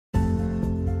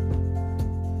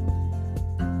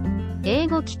英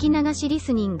語聞き流しリ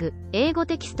スニング、英語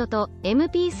テキストと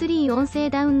MP3 音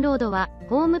声ダウンロードは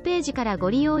ホームページから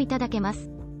ご利用いただけます。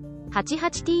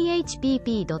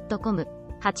88thpp.com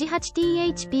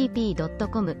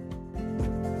 88thpp.com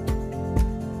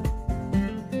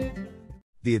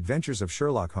The Adventures of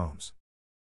Sherlock Holmes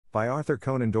by Arthur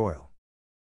Conan Doyle.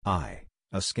 I.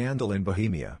 A Scandal in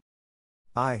Bohemia.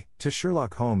 To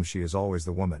Sherlock Holmes she is always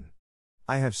the woman.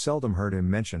 I have seldom heard him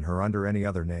mention her under any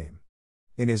other name.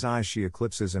 In his eyes she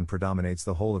eclipses and predominates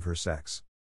the whole of her sex.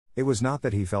 It was not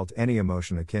that he felt any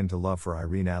emotion akin to love for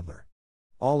Irene Adler.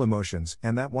 All emotions,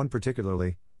 and that one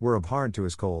particularly, were abhorrent to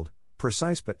his cold,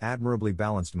 precise but admirably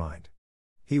balanced mind.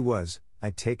 He was, I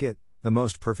take it, the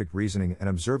most perfect reasoning and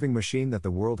observing machine that the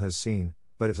world has seen,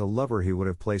 but as a lover he would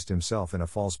have placed himself in a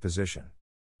false position.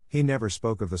 He never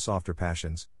spoke of the softer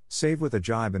passions, save with a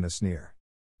jibe and a sneer.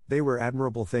 They were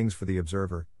admirable things for the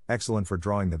observer, excellent for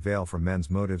drawing the veil from men's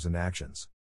motives and actions.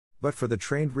 But for the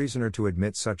trained reasoner to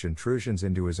admit such intrusions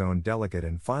into his own delicate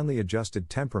and finely adjusted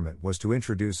temperament was to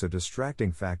introduce a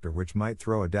distracting factor which might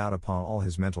throw a doubt upon all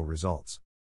his mental results.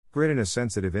 Grit in a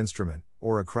sensitive instrument,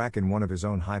 or a crack in one of his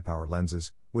own high-power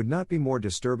lenses, would not be more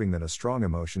disturbing than a strong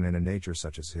emotion in a nature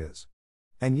such as his.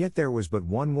 And yet there was but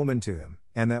one woman to him,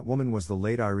 and that woman was the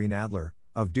late Irene Adler,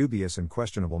 of dubious and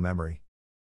questionable memory.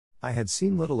 I had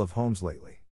seen little of Holmes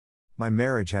lately. My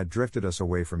marriage had drifted us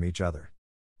away from each other.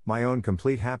 My own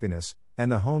complete happiness,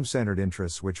 and the home-centered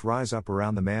interests which rise up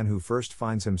around the man who first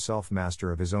finds himself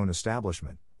master of his own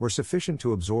establishment, were sufficient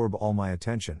to absorb all my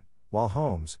attention, while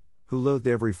Holmes, who loathed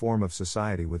every form of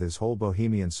society with his whole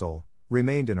bohemian soul,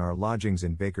 remained in our lodgings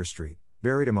in Baker Street,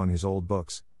 buried among his old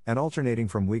books, and alternating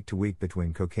from week to week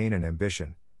between cocaine and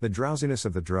ambition, the drowsiness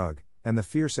of the drug, and the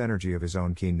fierce energy of his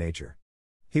own keen nature.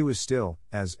 He was still,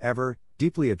 as ever,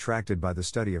 deeply attracted by the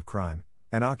study of crime,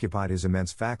 and occupied his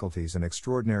immense faculties and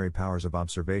extraordinary powers of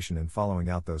observation in following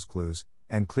out those clues,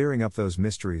 and clearing up those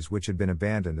mysteries which had been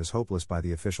abandoned as hopeless by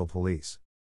the official police.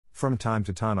 From time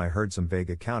to time I heard some vague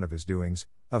account of his doings,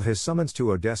 of his summons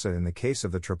to Odessa in the case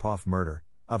of the Trepoff murder,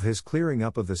 of his clearing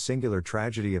up of the singular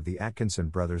tragedy of the Atkinson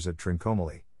brothers at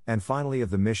Trincomalee, and finally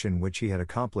of the mission which he had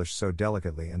accomplished so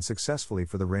delicately and successfully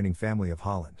for the reigning family of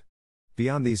Holland.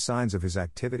 Beyond these signs of his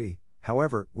activity,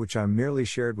 however, which I merely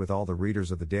shared with all the readers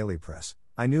of the daily press,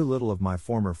 I knew little of my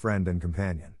former friend and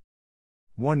companion.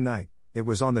 One night, it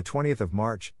was on the 20th of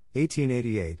March,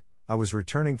 1888, I was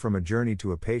returning from a journey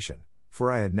to a patient, for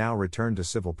I had now returned to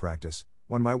civil practice,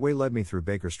 when my way led me through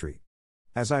Baker Street.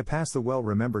 As I passed the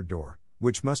well-remembered door,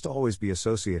 which must always be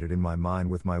associated in my mind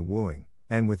with my wooing,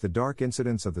 and with the dark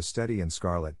incidents of the Study in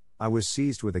Scarlet, I was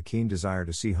seized with a keen desire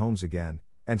to see Holmes again,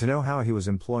 and to know how he was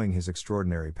employing his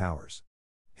extraordinary powers.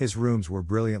 His rooms were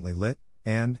brilliantly lit,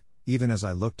 and, even as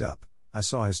I looked up, I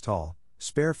saw his tall,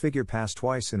 spare figure pass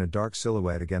twice in a dark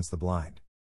silhouette against the blind.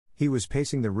 He was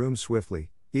pacing the room swiftly,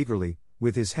 eagerly,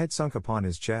 with his head sunk upon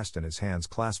his chest and his hands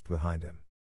clasped behind him.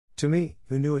 To me,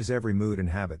 who knew his every mood and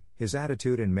habit, his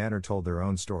attitude and manner told their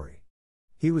own story.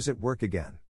 He was at work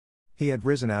again. He had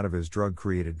risen out of his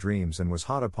drug-created dreams and was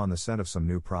hot upon the scent of some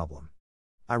new problem.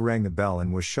 I rang the bell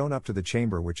and was shown up to the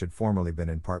chamber which had formerly been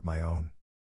in part my own.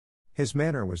 His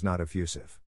manner was not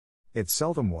effusive. It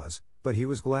seldom was, but he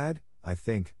was glad, I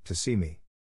think, to see me.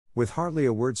 With hardly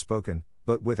a word spoken,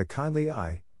 but with a kindly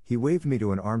eye, he waved me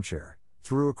to an armchair,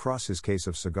 threw across his case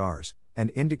of cigars,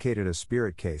 and indicated a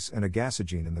spirit case and a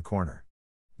gasogene in the corner.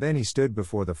 Then he stood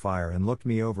before the fire and looked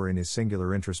me over in his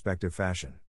singular introspective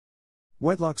fashion.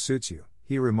 "Wedlock suits you,"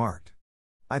 he remarked.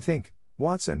 "I think,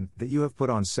 Watson, that you have put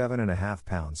on 7.5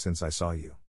 pounds since I saw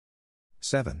you."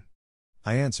 7.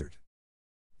 I answered.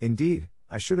 "Indeed,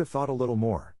 I should have thought a little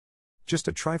more. Just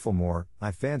a trifle more,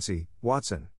 I fancy,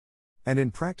 Watson. And in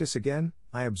practice again,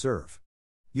 I observe.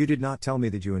 You did not tell me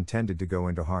that you intended to go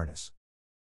into harness."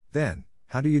 "Then,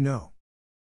 how do you know?"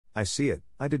 "I see it,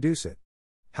 I deduce it.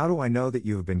 How do I know that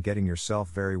you have been getting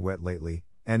yourself very wet lately,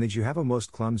 and that you have a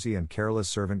most clumsy and careless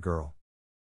servant girl?"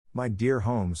 "My dear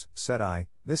Holmes," said I,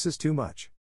 "this is too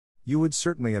much. You would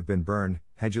certainly have been burned,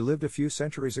 had you lived a few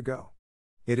centuries ago.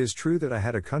 It is true that I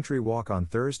had a country walk on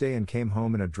Thursday and came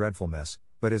home in a dreadful mess,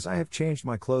 but as I have changed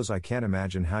my clothes I can't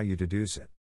imagine how you deduce it.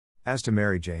 As to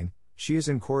Mary Jane, she is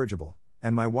incorrigible,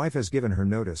 and my wife has given her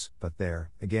notice, but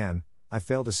there, again, I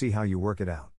fail to see how you work it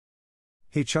out."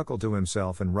 He chuckled to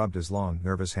himself and rubbed his long,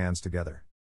 nervous hands together.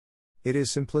 "It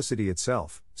is simplicity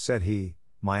itself," said he.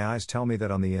 "My eyes tell me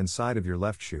that on the inside of your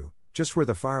left shoe, just where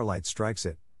the firelight strikes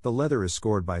it, the leather is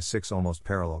scored by 6 almost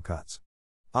parallel cuts.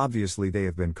 Obviously they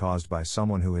have been caused by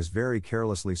someone who has very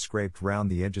carelessly scraped round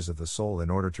the edges of the sole in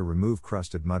order to remove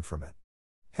crusted mud from it.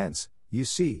 Hence, you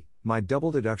see, my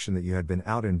double deduction that you had been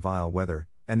out in vile weather,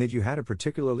 and that you had a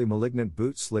particularly malignant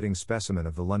boot-slitting specimen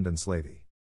of the London slavey.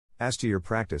 As to your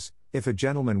practice, if a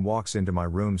gentleman walks into my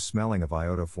room smelling of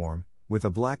iodoform, with a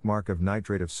black mark of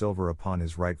nitrate of silver upon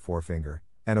his right forefinger,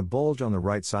 and a bulge on the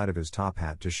right side of his top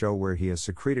hat to show where he has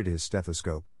secreted his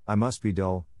stethoscope, I must be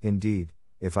dull, indeed,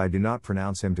 if I do not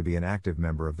pronounce him to be an active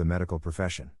member of the medical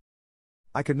profession.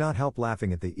 I could not help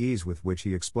laughing at the ease with which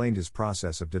he explained his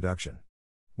process of deduction.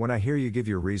 When I hear you give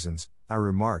your reasons, I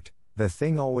remarked, the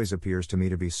thing always appears to me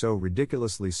to be so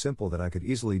ridiculously simple that I could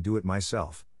easily do it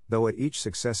myself, though at each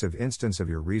successive instance of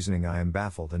your reasoning I am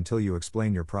baffled until you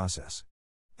explain your process.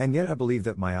 And yet I believe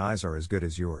that my eyes are as good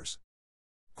as yours.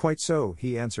 Quite so,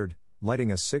 he answered,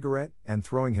 lighting a cigarette and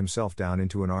throwing himself down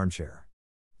into an armchair.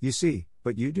 You see,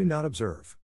 but you do not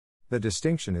observe. The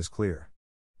distinction is clear.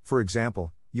 For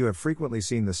example, you have frequently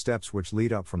seen the steps which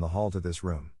lead up from the hall to this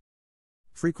room.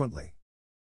 Frequently.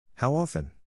 How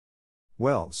often?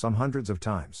 Well, some hundreds of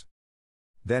times.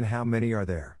 Then how many are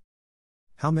there?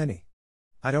 How many?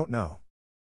 I don't know.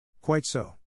 Quite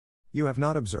so. You have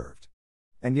not observed.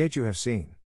 And yet you have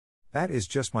seen. That is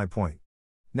just my point.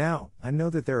 Now, I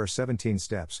know that there are 17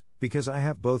 steps, because I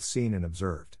have both seen and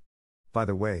observed. By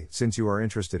the way, since you are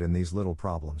interested in these little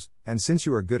problems, and since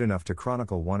you are good enough to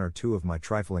chronicle one or two of my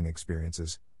trifling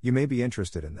experiences, you may be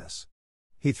interested in this.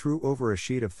 He threw over a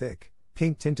sheet of thick,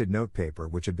 pink-tinted notepaper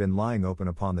which had been lying open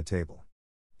upon the table.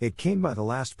 It came by the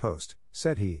last post,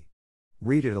 said he.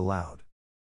 Read it aloud.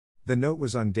 The note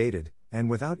was undated, and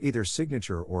without either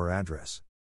signature or address.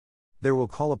 There will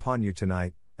call upon you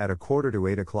tonight, at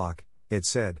 7:45, it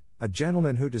said, a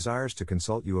gentleman who desires to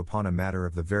consult you upon a matter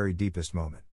of the very deepest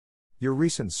moment. Your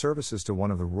recent services to one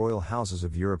of the royal houses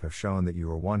of Europe have shown that you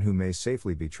are one who may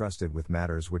safely be trusted with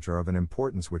matters which are of an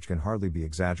importance which can hardly be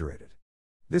exaggerated.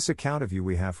 This account of you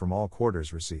we have from all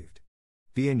quarters received.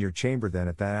 Be in your chamber then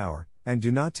at that hour, and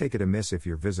do not take it amiss if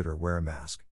your visitor wear a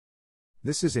mask.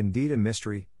 This is indeed a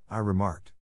mystery, I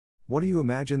remarked. What do you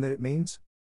imagine that it means?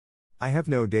 I have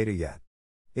no data yet.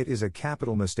 It is a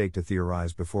capital mistake to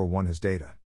theorize before one has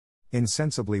data.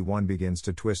 Insensibly one begins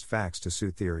to twist facts to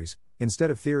suit theories,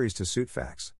 instead of theories to suit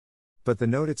facts. But the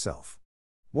note itself.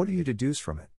 What do you deduce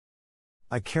from it?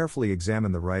 I carefully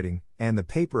examined the writing, and the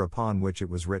paper upon which it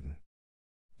was written.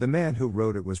 The man who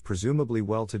wrote it was presumably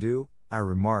well-to-do, I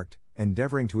remarked,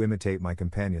 endeavoring to imitate my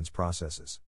companion's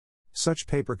processes. Such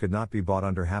paper could not be bought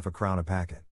under half a crown a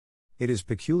packet. It is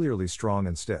peculiarly strong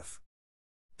and stiff.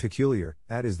 Peculiar,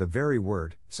 that is the very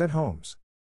word, said Holmes.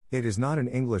 It is not an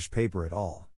English paper at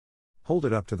all. Hold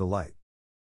it up to the light.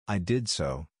 I did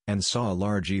so, and saw a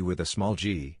large E with a small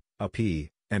g, a P,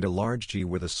 and a large G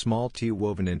with a small t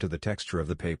woven into the texture of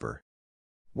the paper.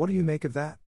 What do you make of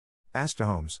that? Asked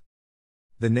Holmes.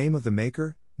 The name of the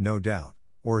maker, no doubt,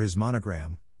 or his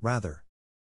monogram, rather.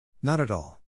 Not at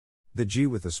all. The G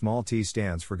with the small t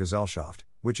stands for Gesellschaft,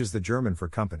 which is the German for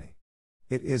company.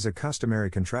 It is a customary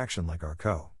contraction like our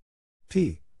co.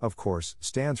 P, of course,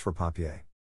 stands for papier.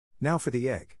 Now for the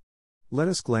egg. Let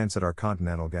us glance at our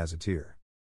Continental Gazetteer.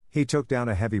 He took down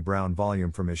a heavy brown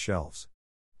volume from his shelves.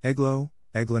 Eglo,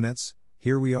 Eglinets,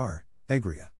 here we are,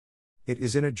 Egria. It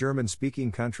is in a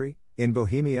German-speaking country, in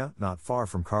Bohemia, not far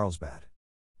from Carlsbad.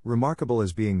 Remarkable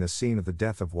as being the scene of the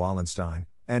death of Wallenstein,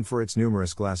 and for its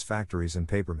numerous glass factories and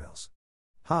paper mills.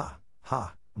 Ha,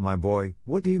 my boy,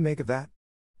 what do you make of that?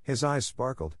 His eyes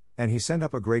sparkled, and he sent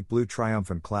up a great blue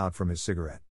triumphant cloud from his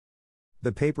cigarette.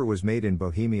 The paper was made in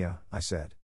Bohemia, I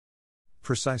said.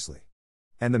 Precisely.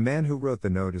 And the man who wrote the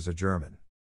note is a German.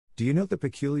 Do you note the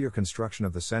peculiar construction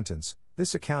of the sentence,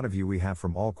 this account of you we have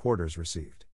from all quarters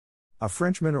received? A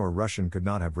Frenchman or Russian could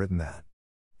not have written that.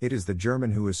 It is the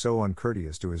German who is so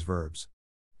uncourteous to his verbs.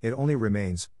 It only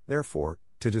remains, therefore,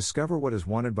 to discover what is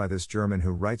wanted by this German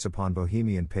who writes upon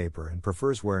Bohemian paper and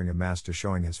prefers wearing a mask to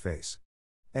showing his face.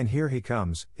 And here he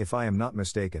comes, if I am not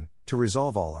mistaken, to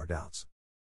resolve all our doubts.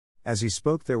 As he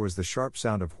spoke there was the sharp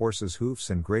sound of horses' hoofs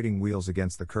and grating wheels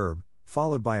against the curb,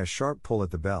 followed by a sharp pull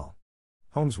at the bell.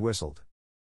 Holmes whistled.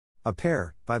 A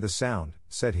pair, by the sound,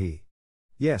 said he.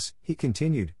 Yes, he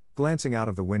continued, glancing out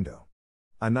of the window.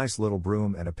 A nice little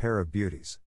brougham and a pair of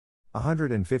beauties.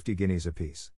 150 guineas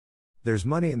apiece. There's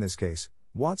money in this case,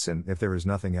 Watson, if there is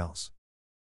nothing else.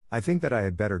 I think that I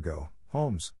had better go,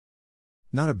 Holmes.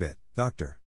 Not a bit,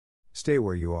 Doctor. Stay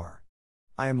where you are.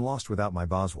 I am lost without my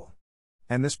Boswell.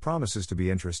 And this promises to be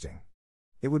interesting.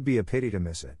 It would be a pity to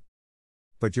miss it.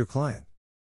 But your client?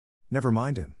 Never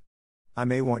mind him. I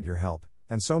may want your help,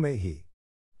 and so may he.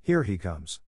 Here he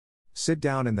comes. Sit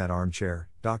down in that armchair,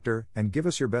 Doctor, and give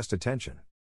us your best attention.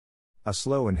 A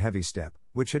slow and heavy step,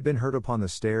 which had been heard upon the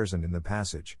stairs and in the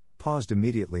passage, paused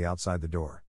immediately outside the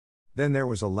door. Then there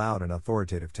was a loud and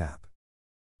authoritative tap.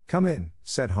 Come in,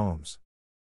 said Holmes.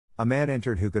 A man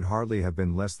entered who could hardly have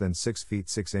been less than 6 feet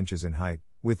 6 inches in height,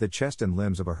 with the chest and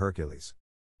limbs of a Hercules.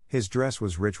 His dress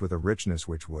was rich with a richness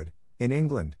which would, in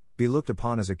England, be looked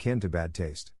upon as akin to bad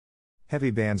taste.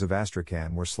 Heavy bands of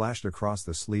astrakhan were slashed across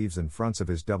the sleeves and fronts of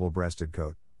his double-breasted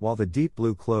coat, while the deep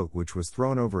blue cloak which was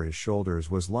thrown over his shoulders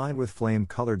was lined with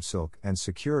flame-colored silk and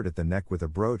secured at the neck with a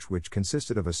brooch which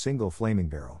consisted of a single flaming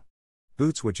barrel.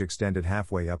 Boots which extended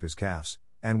halfway up his calves,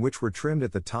 and which were trimmed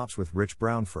at the tops with rich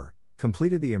brown fur,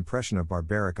 completed the impression of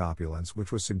barbaric opulence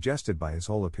which was suggested by his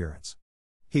whole appearance.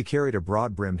 He carried a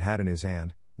broad-brimmed hat in his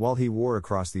hand, while he wore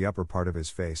across the upper part of his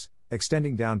face,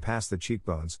 extending down past the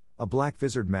cheekbones, a black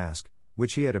visored mask,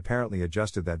 which he had apparently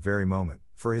adjusted that very moment,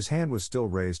 for his hand was still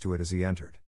raised to it as he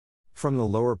entered. From the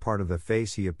lower part of the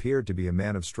face he appeared to be a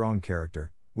man of strong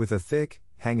character, with a thick,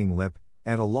 hanging lip,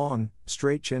 and a long,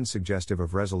 straight chin suggestive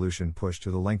of resolution pushed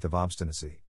to the length of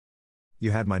obstinacy. "You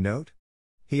had my note?"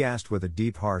 he asked with a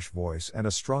deep harsh voice and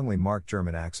a strongly marked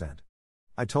German accent.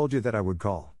 "I told you that I would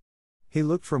call." He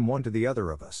looked from one to the other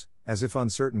of us, as if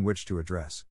uncertain which to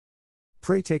address.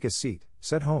 "Pray take a seat,"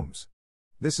 said Holmes.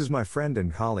 "This is my friend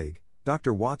and colleague,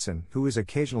 Dr. Watson, who is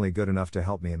occasionally good enough to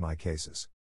help me in my cases.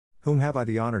 Whom have I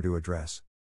the honor to address?"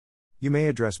 "You may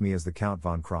address me as the Count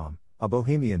von Krom, a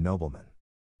Bohemian nobleman.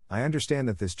 I understand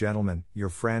that this gentleman, your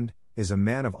friend, is a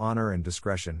man of honor and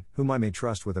discretion, whom I may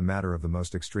trust with a matter of the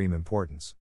most extreme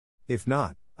importance. If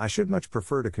not, I should much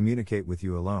prefer to communicate with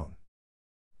you alone."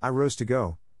 I rose to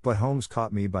go, but Holmes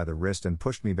caught me by the wrist and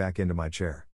pushed me back into my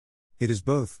chair. "It is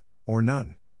both, or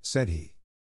none," said he.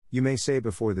 "You may say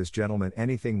before this gentleman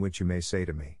anything which you may say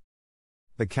to me."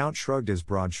 The Count shrugged his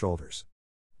broad shoulders.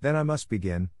 "Then I must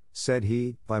begin," said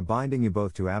he, "by binding you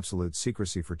both to absolute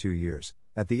secrecy for 2 years.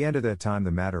 At the end of that time the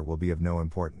matter will be of no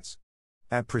importance.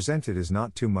 At present it is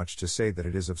not too much to say that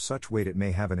it is of such weight it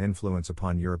may have an influence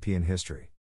upon European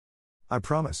history." "I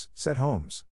promise," said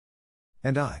Holmes.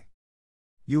 "And I."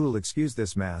 "You will excuse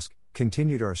this mask,"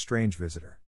 continued our strange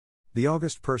visitor. "The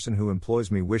august person who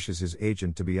employs me wishes his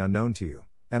agent to be unknown to you,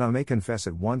 and I may confess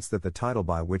at once that the title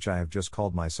by which I have just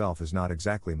called myself is not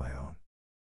exactly my own."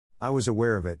 "I was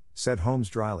aware of it," said Holmes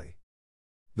dryly.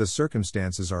 "The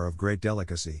circumstances are of great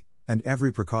delicacy, and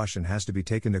every precaution has to be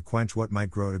taken to quench what might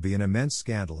grow to be an immense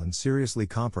scandal and seriously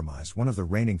compromise one of the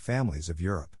reigning families of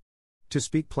Europe. To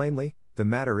speak plainly, the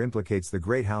matter implicates the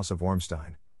great house of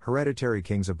Ormstein, hereditary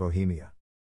kings of Bohemia."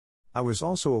 "I was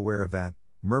also aware of that,"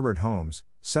 murmured Holmes,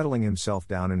 settling himself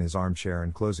down in his armchair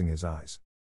and closing his eyes.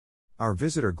 Our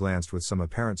visitor glanced with some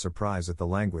apparent surprise at the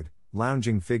languid,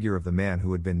 lounging figure of the man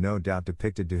who had been no doubt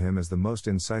depicted to him as the most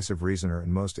incisive reasoner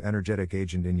and most energetic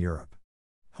agent in Europe.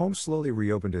 Holmes slowly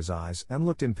reopened his eyes and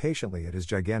looked impatiently at his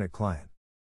gigantic client.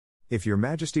 "If your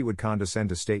Majesty would condescend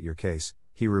to state your case,"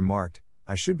 he remarked,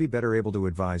 "I should be better able to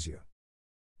advise you."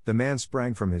 The man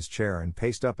sprang from his chair and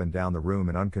paced up and down the room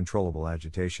in uncontrollable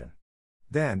agitation.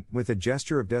 Then, with a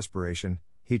gesture of desperation,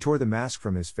 he tore the mask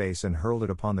from his face and hurled it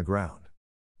upon the ground.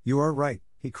 "You are right,"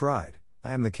 he cried,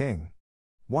 "I am the king.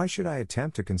 Why should I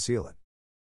attempt to conceal it?"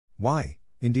 "Why,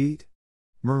 indeed?"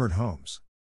 murmured Holmes.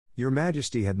 "Your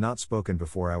Majesty had not spoken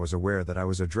before I was aware that I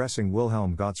was addressing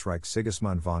Wilhelm Gottsreich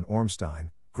Sigismund von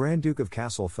Ormstein, Grand Duke of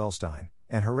Kassel-Felstein,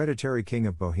 and hereditary King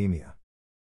of Bohemia."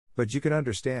 "But you can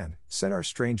understand," said our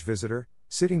strange visitor,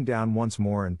 sitting down once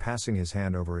more and passing his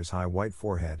hand over his high white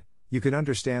forehead, "you can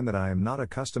understand that I am not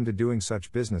accustomed to doing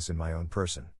such business in my own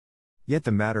person. Yet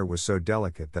the matter was so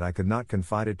delicate that I could not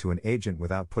confide it to an agent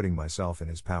without putting myself in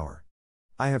his power.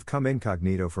 I have come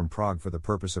incognito from Prague for the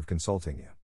purpose of consulting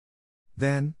you."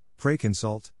 "Then, pray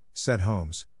consult," said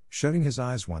Holmes, shutting his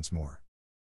eyes once more.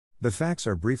 "The facts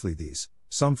are briefly these.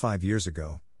 Some 5 years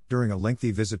ago, during a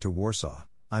lengthy visit to Warsaw,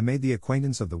 I made the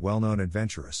acquaintance of the well-known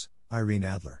adventuress, Irene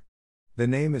Adler. The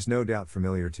name is no doubt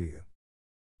familiar to you."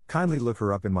 "Kindly look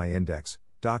her up in my index,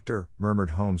 Doctor,"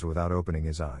 murmured Holmes without opening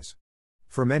his eyes.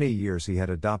 For many years he had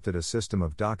adopted a system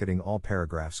of docketing all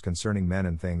paragraphs concerning men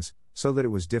and things, so that it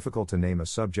was difficult to name a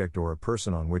subject or a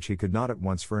person on which he could not at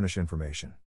once furnish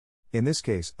information. In this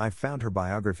case, I found her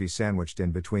biography sandwiched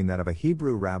in between that of a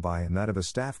Hebrew rabbi and that of a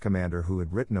staff commander who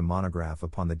had written a monograph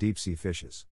upon the deep-sea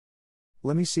fishes.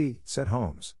 "Let me see," said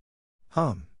Holmes.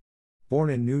 Born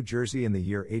in New Jersey in the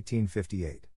year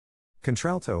 1858.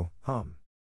 Contralto,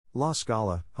 La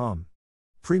Scala,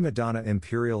 Prima donna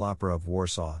Imperial Opera of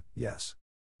Warsaw, yes.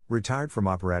 Retired from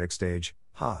operatic stage,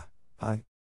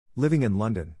 Living in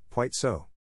London, quite so.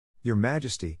 Your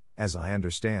Majesty, as I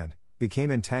understand,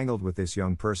 became entangled with this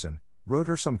young person, wrote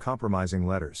her some compromising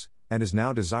letters, and is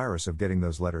now desirous of getting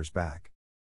those letters back."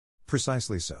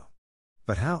 "Precisely so.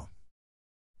 But how?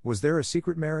 Was there a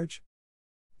secret marriage?"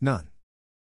 "None."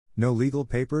 "No legal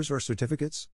papers or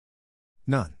certificates?"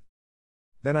 None.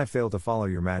 Then I fail to follow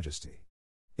your majesty.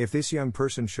 If this young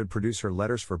person should produce her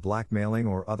letters for blackmailing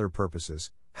or other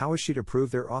purposes, how is she to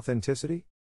prove their authenticity?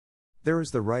 There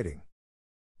is the writing.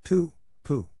 Pooh.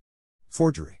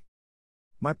 Forgery.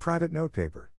 My private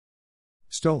notepaper.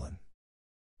 Stolen.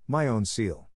 My own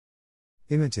seal.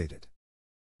 Imitated.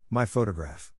 My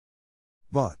photograph.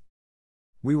 Bought.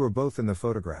 We were both in the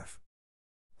photograph.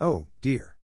 Oh,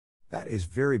 dear. That is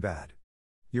very bad.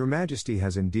 Your Majesty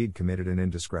has indeed committed an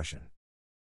indiscretion.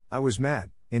 I was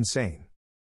mad, insane.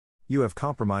 You have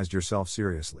compromised yourself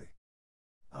seriously.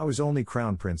 I was only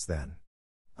Crown Prince then.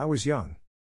 I was young.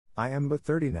 I am but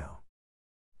 30 now.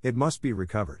 It must be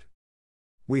recovered.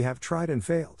 We have tried and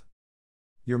failed.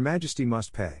 Your Majesty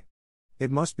must pay.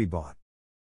 It must be bought.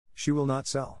 She will not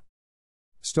sell.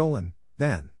 Stolen,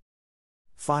 then.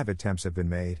 5 attempts have been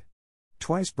made.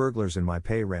 Twice burglars in my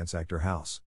pay ransacked her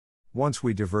house. Once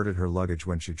we diverted her luggage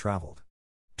when she traveled.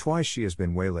 Twice she has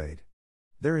been waylaid.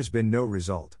 There has been no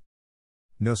result.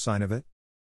 No sign of it?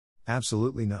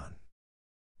 Absolutely none.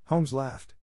 Holmes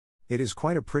laughed. It is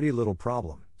quite a pretty little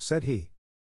problem, said he.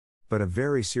 But a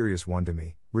very serious one to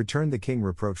me, returned the king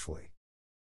reproachfully.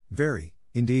 Very,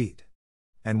 indeed.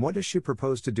 And what does she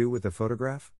propose to do with the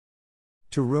photograph?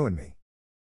 To ruin me.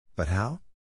 But how?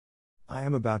 I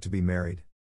am about to be married.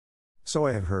 So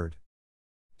I have heard.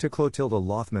 To Clotilda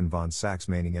Lothman von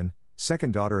Saxe-Meiningen,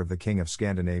 second daughter of the King of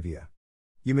Scandinavia.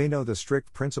 You may know the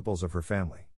strict principles of her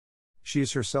family. She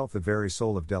is herself the very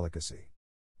soul of delicacy.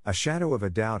 A shadow of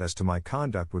a doubt as to my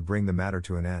conduct would bring the matter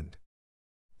to an end.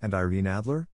 And Irene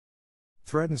Adler?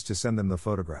 Threatens to send them the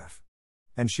photograph.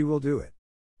 And she will do it.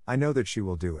 I know that she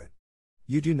will do it.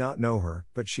 You do not know her,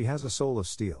 but she has a soul of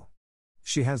steel.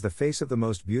 She has the face of the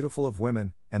most beautiful of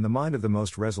women, and the mind of the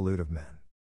most resolute of men.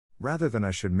 Rather than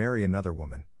I should marry another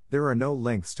woman, there are no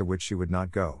lengths to which she would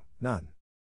not go, none.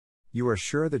 You are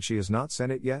sure that she has not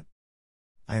sent it yet?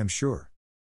 I am sure.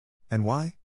 And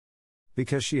why?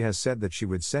 Because she has said that she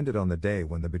would send it on the day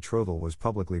when the betrothal was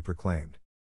publicly proclaimed.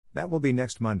 That will be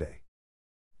next Monday.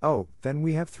 Oh, then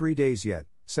we have 3 days yet,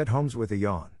 said Holmes with a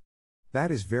yawn. That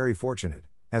is very fortunate,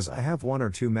 as I have 1 or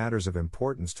 2 matters of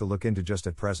importance to look into just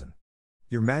at present.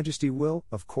 Your Majesty will,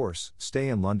 of course, stay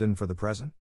in London for the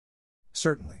present?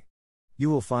 Certainly. You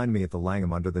will find me at the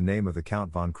Langham under the name of the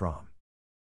Count von Krom.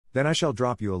 Then I shall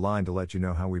drop you a line to let you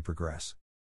know how we progress.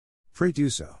 Pray do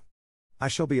so. I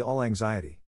shall be all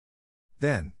anxiety.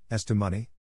 Then, as to money?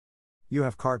 You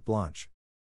have carte blanche.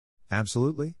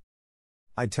 Absolutely?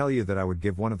 I tell you that I would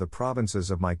give one of the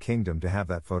provinces of my kingdom to have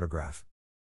that photograph.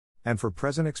 And for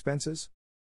present expenses?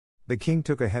 The king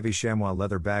took a heavy chamois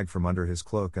leather bag from under his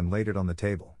cloak and laid it on the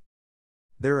table.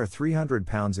 There are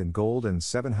 £300 in gold and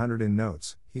 700 in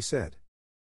notes, he said.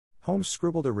 Holmes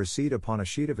scribbled a receipt upon a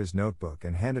sheet of his notebook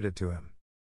and handed it to him.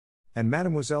 And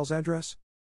Mademoiselle's address?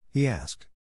 He asked.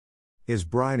 Is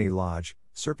Bryony Lodge,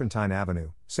 Serpentine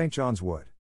Avenue, St. John's Wood.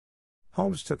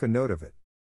 Holmes took a note of it.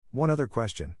 One other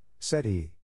question, said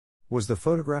he. Was the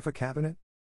photograph a cabinet?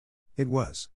 It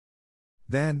was.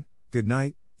 Then, good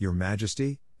night, Your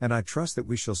Majesty, and I trust that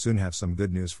we shall soon have some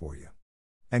good news for you.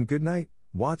 And good night,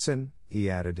 Watson, he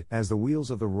added, as the wheels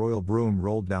of the royal brougham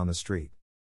rolled down the street.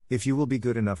 If you will be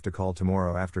good enough to call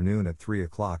tomorrow afternoon at 3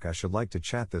 o'clock, I should like to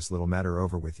chat this little matter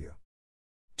over with you.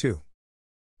 2.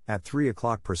 At 3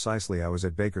 o'clock precisely I was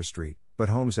at Baker Street, but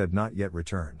Holmes had not yet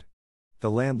returned.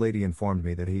 The landlady informed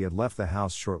me that he had left the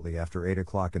house shortly after 8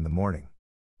 o'clock in the morning.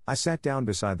 I sat down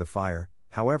beside the fire,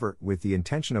 however, with the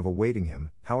intention of awaiting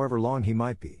him, however long he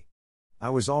might be. I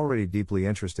was already deeply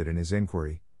interested in his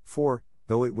inquiry, for,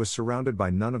 though it was surrounded by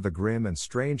none of the grim and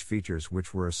strange features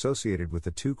which were associated with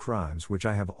the 2 crimes which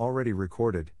I have already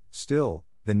recorded, still,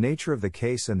 the nature of the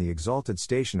case and the exalted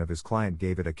station of his client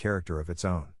gave it a character of its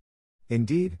own.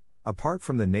 Indeed, apart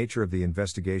from the nature of the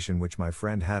investigation which my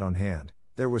friend had on hand,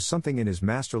 there was something in his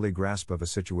masterly grasp of a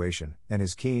situation, and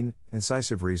his keen,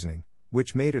 incisive reasoning,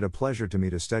 which made it a pleasure to me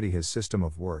to study his system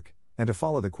of work, and to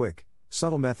follow the quick,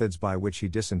 subtle methods by which he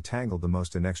disentangled the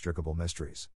most inextricable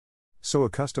mysteries. So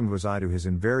accustomed was I to his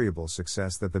invariable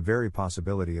success that the very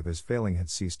possibility of his failing had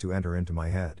ceased to enter into my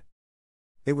head.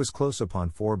 It was close upon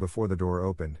 4 before the door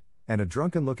opened, and a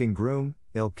drunken-looking groom,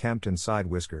 ill-kempt and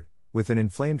side-whiskered, with an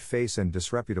inflamed face and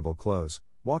disreputable clothes,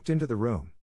 walked into the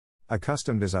room.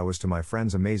 Accustomed as I was to my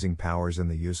friend's amazing powers in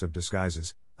the use of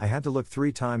disguises, I had to look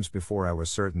 3 times before I was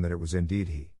certain that it was indeed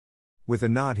he. With a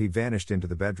nod he vanished into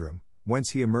the bedroom,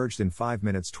 whence he emerged in 5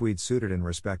 minutes tweed-suited and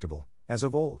respectable, as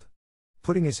of old.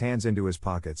 Putting his hands into his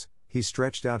pockets, he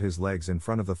stretched out his legs in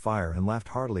front of the fire and laughed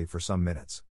heartily for some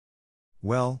minutes.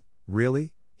 Well,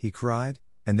 really? He cried,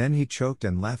 and then he choked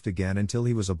and laughed again until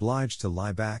he was obliged to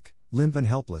lie back, limp and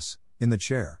helpless, in the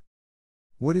chair.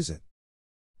 What is it?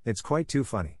 It's quite too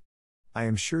funny. I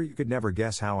am sure you could never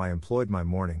guess how I employed my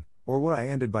morning, or what I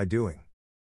ended by doing.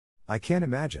 I can't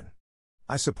imagine.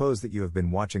 I suppose that you have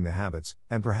been watching The Habits,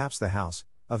 and perhaps The House,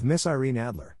 of Miss Irene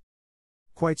Adler.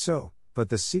 Quite so, but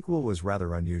the sequel was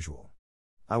rather unusual.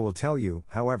 I will tell you,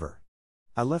 however.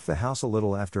 I left the house a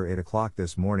little after 8 o'clock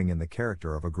this morning in the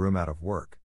character of a groom out of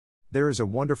work. There is a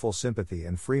wonderful sympathy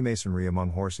and freemasonry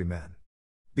among horsey men.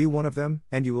 Be one of them,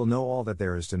 and you will know all that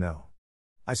there is to know.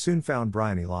 I soon found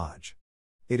Bryony Lodge.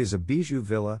 It is a bijou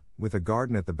villa, with a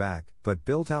garden at the back, but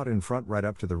built out in front right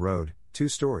up to the road, 2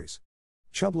 stories.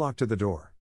 Chubb locked to the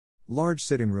door. Large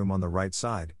sitting room on the right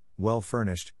side, well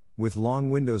furnished, with long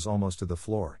windows almost to the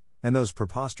floor, and those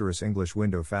preposterous English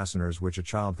window fasteners which a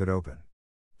child could open.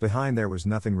 Behind there was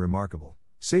nothing remarkable,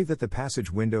 save that the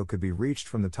passage window could be reached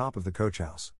from the top of the coach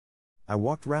house. I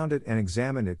walked round it and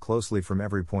examined it closely from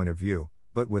every point of view,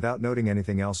 but without noting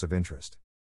anything else of interest.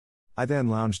 I then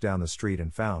lounged down the street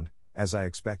and found, as I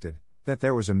expected, that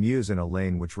there was a mews in a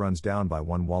lane which runs down by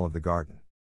one wall of the garden.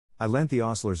 I lent the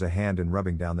ostlers a hand in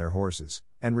rubbing down their horses,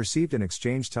 and received in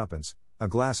exchange 2pence, a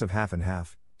glass of half and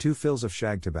half, 2 fills of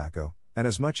shag tobacco, and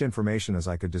as much information as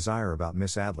I could desire about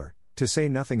Miss Adler, to say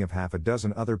nothing of half a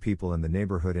dozen other people in the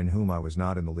neighborhood in whom I was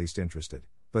not in the least interested,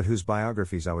 but whose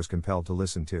biographies I was compelled to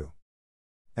listen to.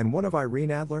 And what of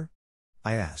Irene Adler?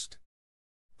 I asked.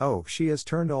 Oh, she has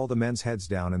turned all the men's heads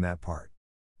down in that part.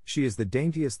 She is the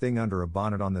daintiest thing under a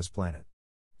bonnet on this planet.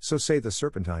 So say the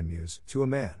Serpentine Muse, to a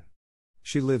man.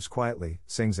 She lives quietly,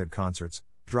 sings at concerts,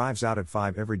 drives out at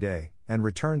 5 every day, and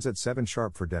returns at 7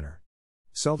 sharp for dinner.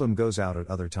 Seldom goes out at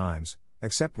other times,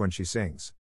 except when she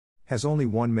sings. Has only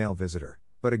one male visitor,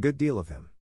 but a good deal of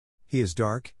him. He is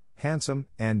dark, handsome,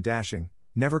 and dashing,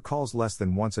 never calls less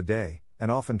than once a day, and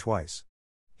often twice.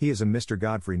 He is a Mr.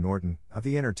 Godfrey Norton, of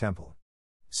the Inner Temple.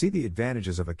 See the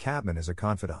advantages of a cabman as a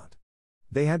confidant.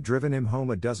 They had driven him home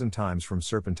a dozen times from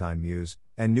Serpentine Mews,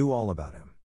 and knew all about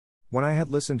him. When I had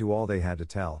listened to all they had to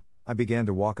tell, I began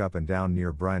to walk up and down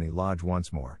near Bryony Lodge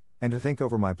once more, and to think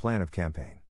over my plan of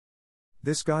campaign.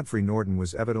 This Godfrey Norton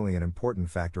was evidently an important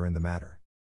factor in the matter.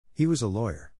 He was a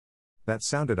lawyer. That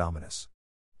sounded ominous.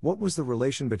 What was the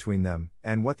relation between them,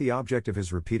 and what the object of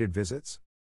his repeated visits?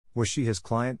 Was she his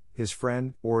client, his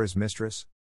friend, or his mistress?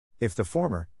 If the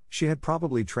former, she had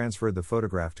probably transferred the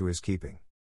photograph to his keeping.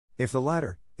 If the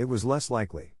latter, it was less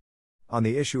likely. On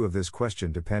the issue of this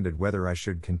question depended whether I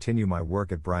should continue my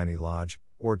work at Bryony Lodge,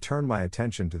 or turn my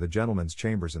attention to the gentlemen's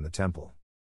chambers in the temple.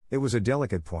 It was a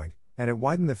delicate point, and it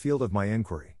widened the field of my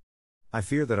inquiry. I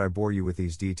fear that I bore you with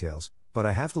these details, but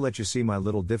I have to let you see my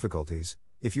little difficulties,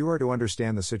 if you are to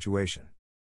understand the situation.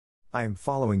 I am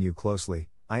following you closely,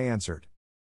 I answered.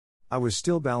 I was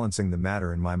still balancing the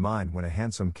matter in my mind when a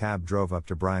hansom cab drove up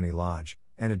to Bryony Lodge,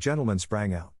 and a gentleman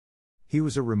sprang out. He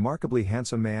was a remarkably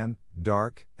handsome man,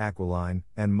 dark, aquiline,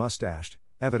 and mustached,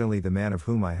 evidently the man of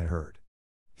whom I had heard.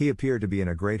 He appeared to be in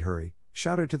a great hurry,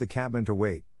 shouted to the cabman to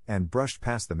wait, and brushed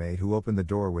past the maid who opened the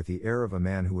door with the air of a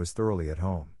man who was thoroughly at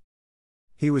home.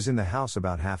 He was in the house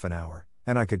about half an hour,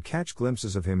 and I could catch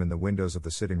glimpses of him in the windows of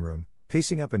the sitting room,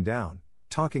 pacing up and down,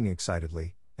 talking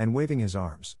excitedly, and waving his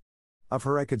arms. Of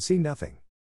her I could see nothing.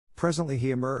 Presently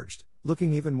he emerged,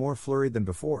 looking even more flurried than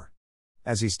before.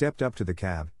 As he stepped up to the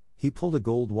cab, he pulled a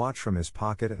gold watch from his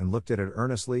pocket and looked at it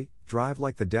earnestly. "Drive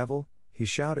like the devil," he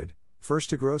shouted, "first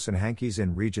to Gross and Hankey's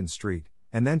in Regent Street,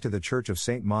 and then to the Church of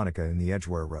St. Monica in the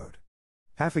Edgware Road.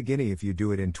 Half a guinea if you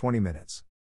do it in 20 minutes.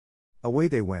 Away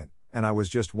they went, and I was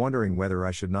just wondering whether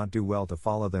I should not do well to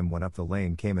follow them when up the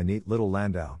lane came a neat little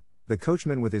landau, the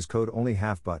coachman with his coat only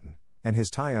half buttoned, and his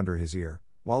tie under his ear,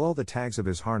 while all the tags of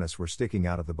his harness were sticking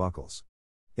out of the buckles.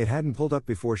 It hadn't pulled up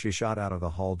before she shot out of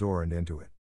the hall door and into it.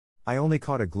 I only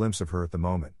caught a glimpse of her at the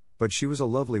moment, but she was a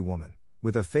lovely woman,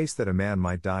 with a face that a man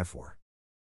might die for.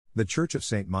 "The Church of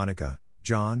St. Monica,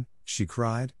 John," she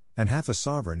cried, "and half a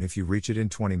sovereign if you reach it in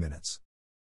 20 minutes.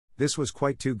 This was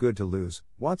quite too good to lose,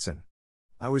 Watson.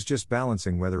 I was just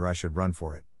balancing whether I should run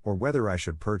for it, or whether I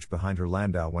should perch behind her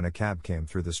landau when a cab came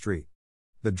through the street.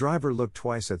 The driver looked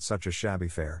twice at such a shabby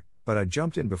fare, but I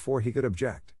jumped in before he could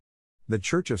object. "The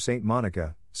Church of St.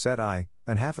 Monica," said I,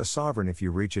 "and half a sovereign if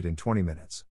you reach it in 20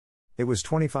 minutes. It was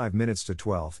 25 minutes to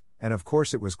 12, and of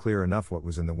course it was clear enough what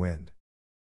was in the wind.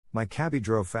 My cabby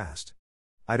drove fast.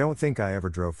 I don't think I ever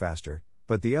drove faster,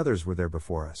 but the others were there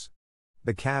before us.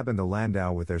 The cab and the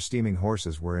landau with their steaming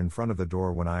horses were in front of the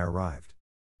door when I arrived.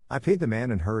 I paid the man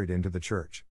and hurried into the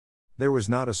church. There was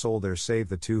not a soul there save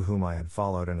the two whom I had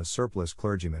followed and a surpliced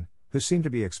clergyman, who seemed to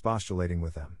be expostulating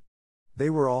with them. They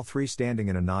were all three standing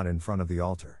in a knot in front of the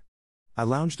altar. I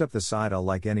lounged up the side aisle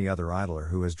like any other idler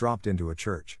who has dropped into a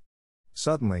church.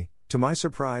 Suddenly, to my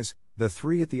surprise, the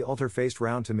three at the altar faced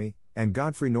round to me, and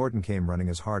Godfrey Norton came running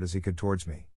as hard as he could towards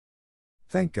me.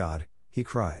 "Thank God," he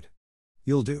cried.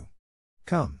 "You'll do.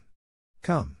 Come.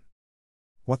 Come."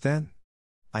 "What then?"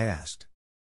 I asked.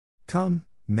 "Come,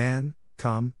 man,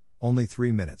 come, only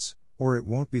 3 minutes, or it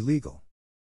won't be legal."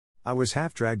 I was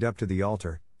half dragged up to the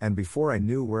altar, and before I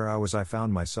knew where I was, I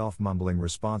found myself mumbling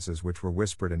responses which were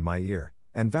whispered in my ear,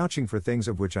 and vouching for things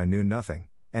of which I knew nothing,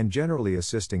 and generally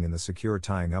assisting in the secure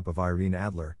tying up of Irene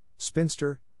Adler,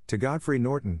 spinster, to Godfrey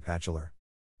Norton, bachelor.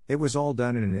 It was all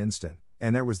done in an instant,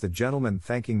 and there was the gentleman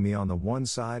thanking me on the one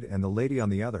side and the lady on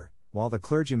the other, while the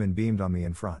clergyman beamed on me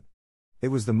in front. It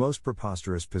was the most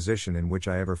preposterous position in which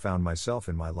I ever found myself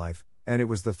in my life, and it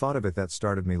was the thought of it that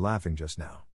started me laughing just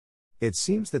now. It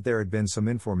seems that there had been some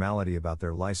informality about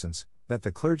their license, that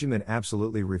the clergyman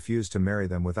absolutely refused to marry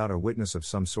them without a witness of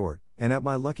some sort, and that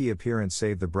my lucky appearance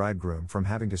saved the bridegroom from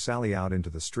having to sally out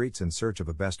into the streets in search of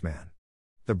a best man.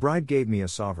 The bride gave me a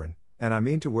sovereign, and I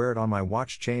mean to wear it on my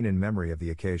watch chain in memory of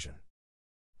the occasion.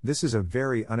 "This is a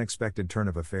very unexpected turn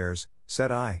of affairs,"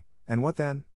 said I, "and what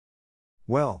then?"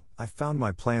 Well, I found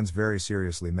my plans very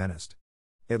seriously menaced.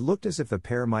 It looked as if the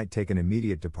pair might take an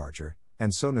immediate departure,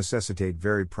 and so necessitate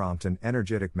very prompt and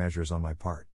energetic measures on my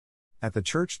part. At the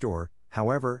church door,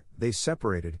 however, they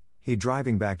separated, he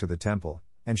driving back to the temple,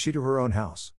 and she to her own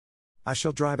house. "I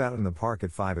shall drive out in the park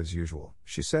at 5 as usual,"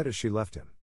 she said as she left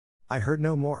him. I heard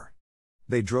no more.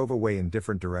 They drove away in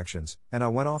different directions, and I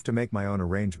went off to make my own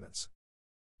arrangements.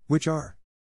 "Which are?"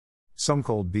 "Some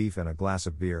cold beef and a glass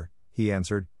of beer," he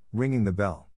answered, ringing the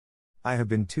bell. "I have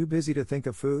been too busy to think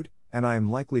of food, and I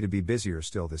am likely to be busier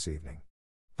still this evening.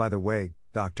 By the way,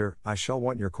 Doctor, I shall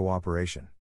want your cooperation."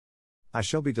 "I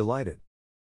shall be delighted."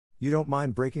 "You don't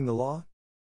mind breaking the law?"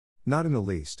 "Not in the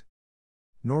least."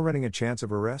 "Nor running a chance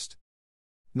of arrest?"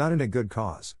 "Not in a good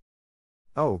cause."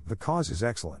 "Oh, the cause is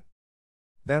excellent."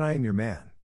 "Then I am your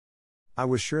man." "I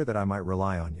was sure that I might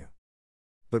rely on you."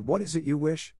 "But what is it you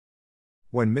wish?"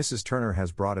 "When Mrs. Turner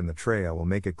has brought in the tray, I will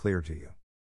make it clear to you.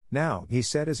 Now," he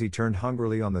said as he turned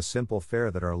hungrily on the simple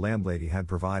fare that our landlady had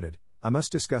provided, "I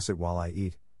must discuss it while I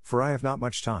eat, for I have not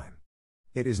much time.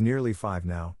 It is nearly 5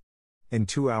 now. In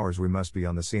 2 hours we must be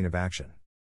on the scene of action.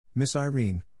 Miss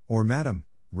Irene, or Madam,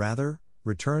 rather,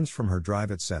 returns from her drive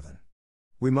at 7.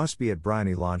 We must be at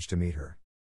Bryony Lodge to meet her."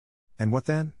 "And what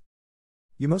then?"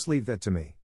 "You must leave that to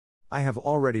me. I have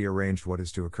already arranged what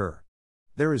is to occur.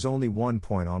 There is only one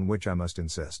point on which I must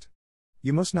insist.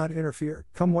 You must not interfere,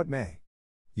 come what may.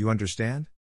 You understand?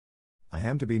 I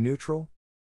am to be neutral?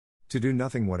 To do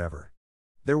nothing whatever.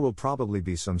 There will probably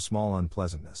be some small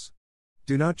unpleasantness.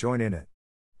 Do not join in it.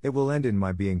 It will end in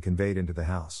my being conveyed into the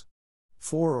house.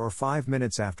 4 or 5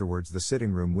 minutes afterwards the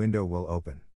sitting room window will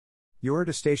open. You are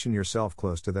to station yourself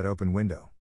close to that open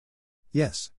window."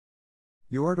 "Yes."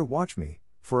 "You are to watch me,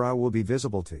 for I will be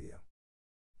visible to you."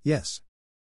 "Yes."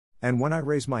 "And when I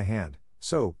raise my hand,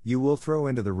 so, you will throw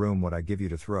into the room what I give you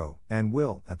to throw, and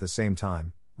will, at the same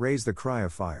time, raise the cry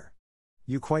of fire.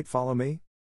 You quite follow me?"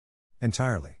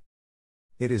 "Entirely."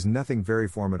 "It is nothing very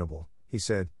formidable," he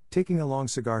said, taking a long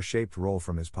cigar-shaped roll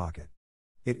from his pocket.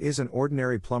 "It is an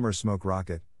ordinary plumber's smoke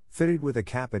rocket, fitted with a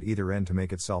cap at either end to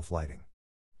make it self-lighting.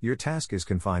 Your task is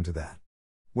confined to that.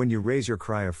 When you raise your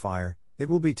cry of fire, it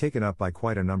will be taken up by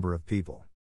quite a number of people.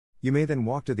 You may then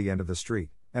walk to the end of the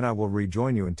street, and I will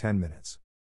rejoin you in 10 minutes.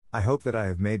 I hope that I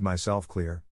have made myself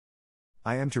clear.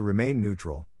 I am to remain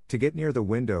neutral, to get near the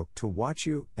window, to watch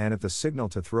you, and at the signal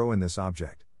to throw in this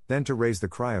object, then to raise the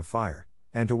cry of fire,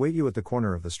 and to wait you at the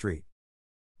corner of the street."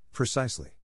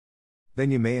 "Precisely."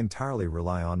 "Then you may entirely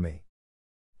rely on me."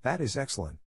 "That is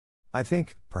excellent. I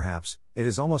think, perhaps, it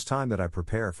is almost time that I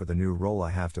prepare for the new role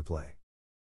I have to play."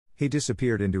 He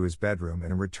disappeared into his bedroom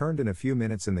and returned in a few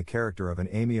minutes in the character of an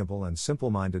amiable and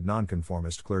simple-minded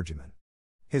nonconformist clergyman.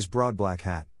 His broad black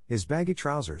hat, his baggy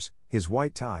trousers, his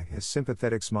white tie, his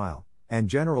sympathetic smile, and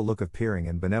general look of peering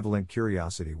and benevolent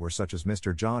curiosity were such as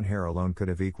Mr. John Hare alone could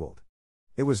have equaled.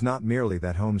 It was not merely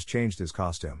that Holmes changed his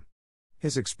costume.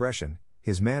 His expression,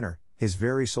 his manner, his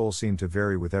very soul seemed to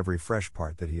vary with every fresh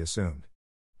part that he assumed.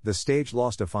 The stage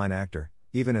lost a fine actor,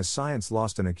 even as science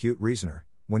lost an acute reasoner,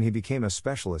 when he became a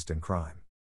specialist in crime.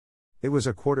 It was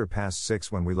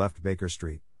 6:15 when we left Baker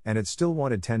Street, and it still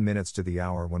wanted 10 minutes to the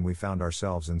hour when we found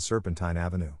ourselves in Serpentine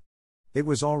Avenue. It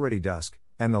was already dusk,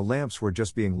 and the lamps were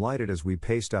just being lighted as we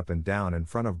paced up and down in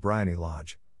front of Bryony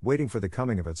Lodge, waiting for the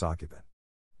coming of its occupant.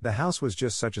 The house was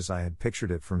just such as I had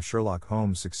pictured it from Sherlock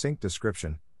Holmes' succinct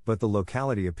description, but the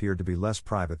locality appeared to be less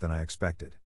private than I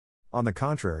expected. On the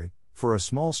contrary, for a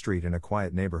small street in a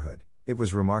quiet neighborhood, it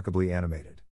was remarkably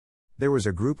animated. There was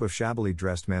a group of shabbily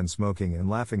dressed men smoking and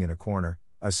laughing in a corner,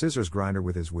 a scissors grinder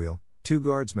with his wheel, 2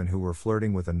 guardsmen who were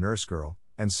flirting with a nurse girl,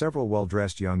 and several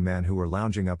well-dressed young men who were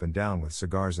lounging up and down with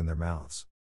cigars in their mouths.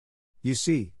 "You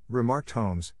see," remarked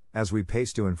Holmes, as we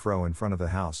paced to and fro in front of the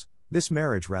house, "this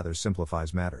marriage rather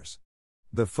simplifies matters.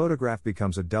 The photograph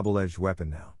becomes a double-edged weapon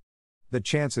now. The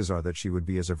chances are that she would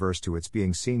be as averse to its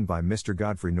being seen by Mr.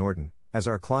 Godfrey Norton, as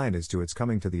our client is to its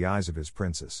coming to the eyes of his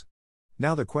princess.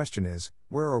 Now the question is,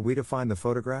 where are we to find the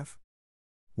photograph?"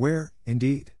 "Where,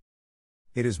 indeed?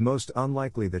 It is most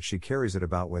unlikely that she carries it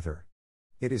about with her.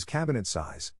 It is cabinet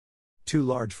size. Too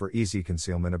large for easy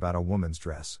concealment about a woman's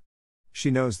dress. She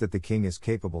knows that the king is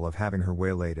capable of having her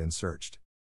waylaid and searched.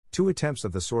 2 attempts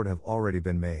of the sort have already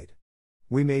been made.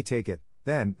 We may take it,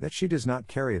 then, that she does not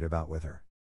carry it about with her."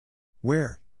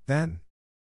 "Where, then?"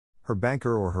 "Her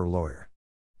banker or her lawyer.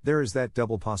 There is that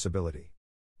double possibility.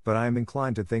 But I am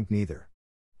inclined to think neither.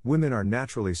 Women are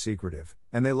naturally secretive,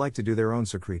 and they like to do their own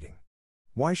secreting.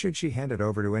 Why should she hand it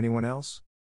over to anyone else?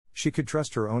 She could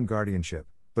trust her own guardianship,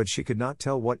 but she could not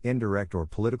tell what indirect or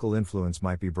political influence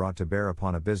might be brought to bear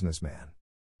upon a businessman.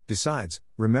 Besides,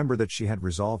 remember that she had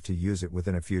resolved to use it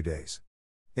within a few days.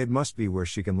 It must be where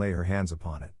she can lay her hands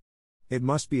upon it. It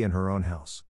must be in her own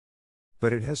house.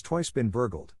 But it has twice been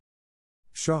burgled."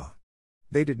 "Pshaw!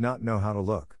 They did not know how to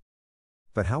look."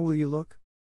 "But how will you look?"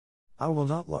 "I will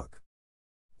not look."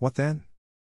 "What then?"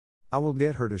 "I will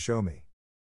get her to show me."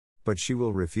 "But she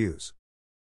will refuse."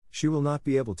 "She will not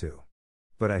be able to.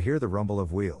 But I hear the rumble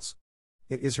of wheels.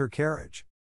 It is her carriage.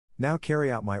 Now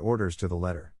carry out my orders to the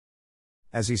letter."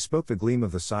 As he spoke, the gleam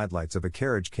of the sidelights of a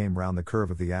carriage came round the curve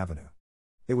of the avenue.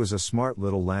 It was a smart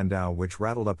little landau which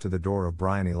rattled up to the door of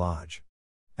Bryony Lodge.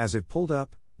 As it pulled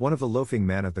up, one of the loafing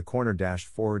men at the corner dashed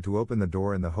forward to open the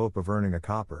door in the hope of earning a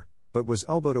copper, but was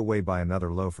elbowed away by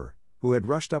another loafer, who had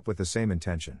rushed up with the same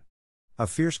intention. A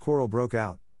fierce quarrel broke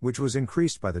out, which was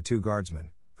increased by the 2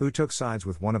 guardsmen, who took sides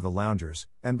with one of the loungers,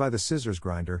 and by the scissors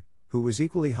grinder, who was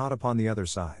equally hot upon the other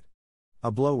side.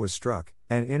 A blow was struck,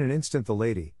 and in an instant the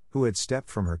lady, who had stepped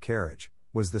from her carriage,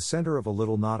 was the center of a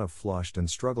little knot of flushed and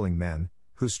struggling men,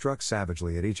 who struck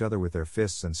savagely at each other with their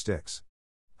fists and sticks.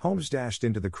 Holmes dashed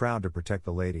into the crowd to protect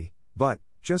the lady, but,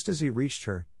 just as he reached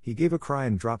her, he gave a cry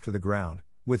and dropped to the ground,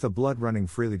 with the blood running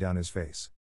freely down his face.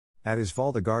 At his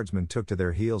fall the guardsmen took to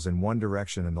their heels in one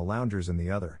direction and the loungers in the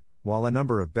other, while a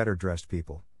number of better-dressed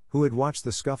people, who had watched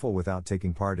the scuffle without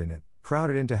taking part in it,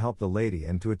 crowded in to help the lady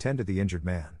and to attend to the injured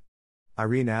man.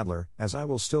 Irene Adler, as I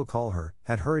will still call her,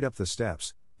 had hurried up the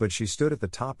steps, but she stood at the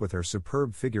top with her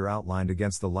superb figure outlined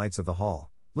against the lights of the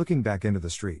hall, looking back into the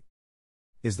street.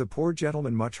 "Is the poor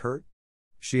gentleman much hurt?"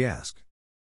 she asked.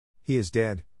 "He is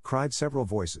dead," cried several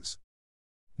voices.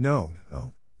 No,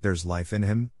 there's life in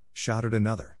him," shouted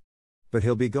another. "But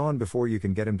he'll be gone before you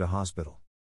can get him to hospital."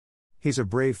 "He's a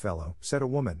brave fellow," said a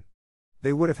woman.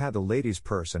 "They would have had the lady's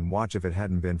purse and watch if it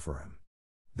hadn't been for him.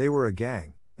 They were a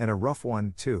gang, and a rough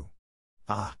one, too.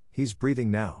 Ah, he's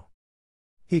breathing now.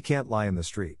 He can't lie in the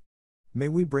street. May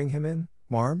we bring him in,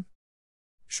 marm?"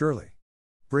 "Surely.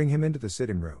 Bring him into the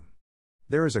sitting room.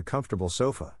 There is a comfortable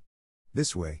sofa.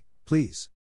 This way, please."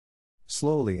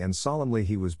 Slowly and solemnly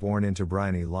he was borne into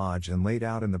Bryony Lodge and laid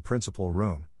out in the principal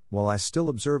room, while I still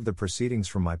observed the proceedings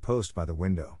from my post by the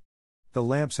window. The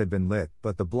lamps had been lit,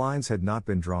 but the blinds had not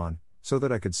been drawn, so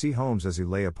that I could see Holmes as he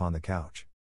lay upon the couch.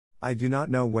 I do not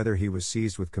know whether he was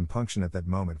seized with compunction at that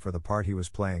moment for the part he was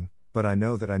playing, but I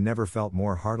know that I never felt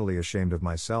more heartily ashamed of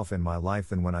myself in my life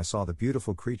than when I saw the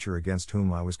beautiful creature against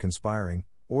whom I was conspiring,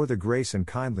 or the grace and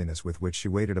kindliness with which she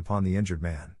waited upon the injured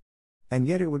man. And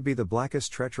yet it would be the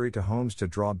blackest treachery to Holmes to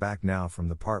draw back now from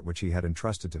the part which he had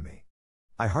entrusted to me.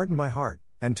 I hardened my heart,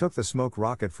 and took the smoke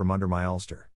rocket from under my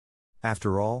ulster.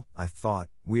 After all, I thought,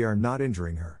 we are not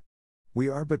injuring her. We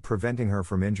are but preventing her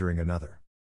from injuring another.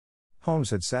 Holmes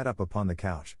had sat up upon the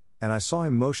couch, and I saw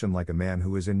him motion like a man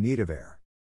who is in need of air.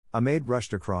 A maid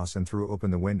rushed across and threw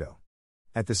open the window.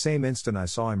 At the same instant I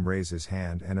saw him raise his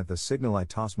hand, and at the signal I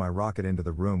tossed my rocket into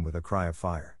the room with a cry of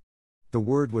fire. The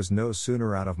word was no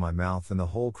sooner out of my mouth than the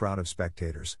whole crowd of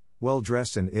spectators,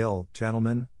 well-dressed and ill,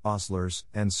 gentlemen, ostlers,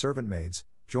 and servant-maids,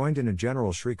 joined in a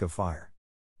general shriek of fire.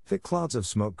 Thick clouds of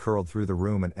smoke curled through the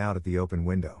room and out at the open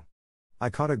window. I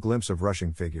caught a glimpse of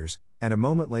rushing figures, and a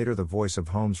moment later the voice of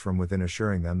Holmes from within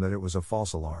assuring them that it was a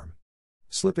false alarm.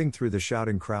 Slipping through the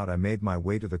shouting crowd I made my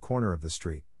way to the corner of the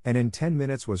street, and in 10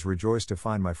 minutes was rejoiced to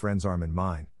find my friend's arm in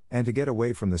mine, and to get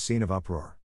away from the scene of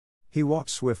uproar. He walked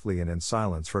swiftly and in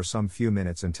silence for some few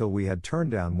minutes until we had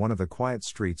turned down one of the quiet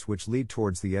streets which lead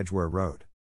towards the Edgware Road.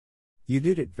 "You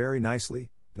did it very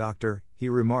nicely, Doctor," he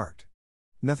remarked.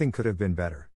 "Nothing could have been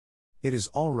better. It is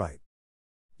all right.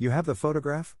 You have the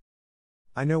photograph?"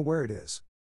 "I know where it is."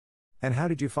 "And how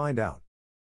did you find out?"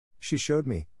 "She showed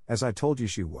me, as I told you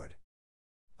she would.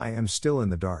 I am still in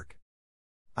the dark.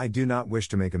 I do not wish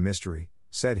to make a mystery,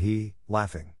 said he,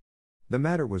 laughing. The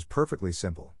matter was perfectly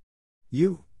simple.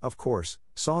 You, of course,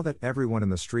 saw that everyone in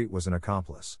the street was an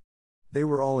accomplice. They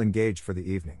were all engaged for the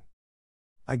evening.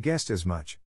 I guessed as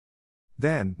much.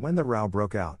 Then, when the row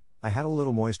broke out, I had a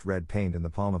little moist red paint in the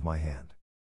palm of my hand.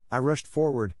 I rushed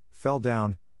forward, fell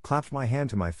down, clapped my hand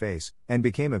to my face, and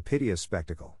became a piteous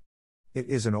spectacle. It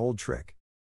is an old trick.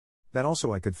 That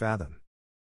also I could fathom.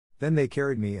 Then they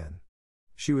carried me in.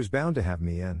 She was bound to have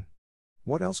me in.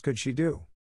 What else could she do?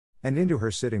 And into her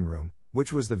sitting room,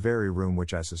 which was the very room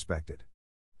which I suspected.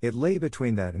 It lay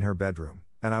between that and her bedroom,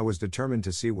 and I was determined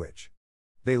to see which.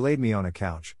 They laid me on a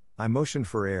couch, I motioned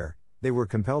for air, they were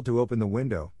compelled to open the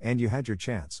window, and you had your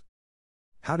chance.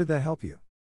 How did that help you?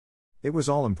 It was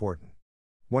all important.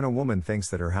 When a woman thinks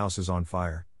that her house is on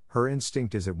fire, her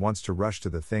instinct is at once to rush to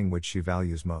the thing which she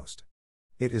values most.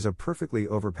 It is a perfectly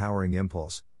overpowering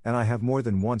impulse, and I have more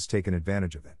than once taken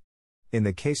advantage of it. In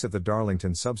the case of the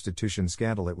Darlington substitution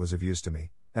scandal it was of use to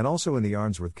me, and also in the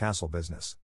Arnsworth Castle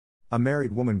business. A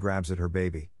married woman grabs at her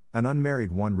baby, an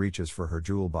unmarried one reaches for her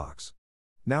jewel box.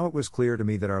 Now it was clear to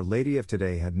me that Our Lady of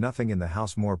today had nothing in the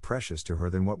house more precious to her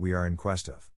than what we are in quest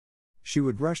of. She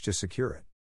would rush to secure it.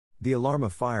 The alarm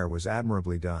of fire was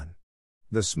admirably done.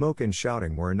 The smoke and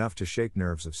shouting were enough to shake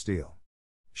nerves of steel.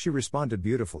 She responded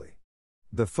beautifully.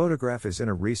 The photograph is in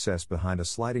a recess behind a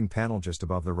sliding panel just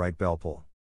above the right bell pull.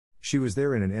 She was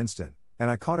there in an instant, and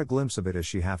I caught a glimpse of it as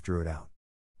she half drew it out.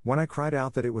 When I cried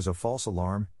out that it was a false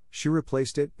alarm, she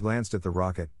replaced it, glanced at the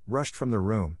rocket, rushed from the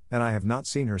room, and I have not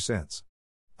seen her since.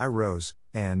 I rose,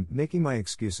 and, making my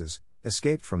excuses,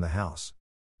 escaped from the house.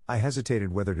 I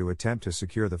hesitated whether to attempt to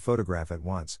secure the photograph at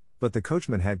once, but the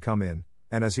coachman had come in,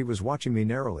 and as he was watching me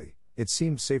narrowly, it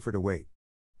seemed safer to wait.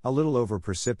 A little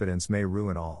over-precipitance may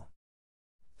ruin all.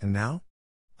 And now?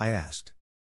 I asked.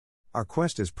 Our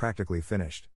quest is practically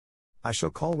finished. I shall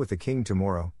call with the king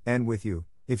tomorrow, and with you,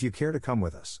 if you care to come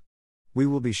with us. We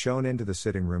will be shown into the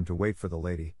sitting room to wait for the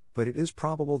lady, but it is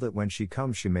probable that when she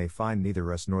comes she may find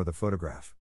neither us nor the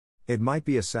photograph. It might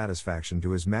be a satisfaction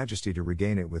to His Majesty to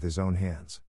regain it with his own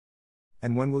hands.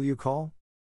 And when will you call?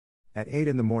 At 8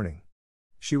 in the morning.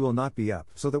 She will not be up,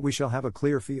 so that we shall have a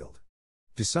clear field.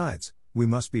 Besides, we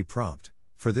must be prompt,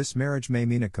 for this marriage may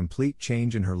mean a complete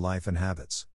change in her life and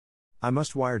habits. I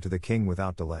must wire to the king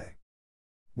without delay.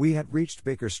 We had reached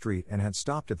Baker Street and had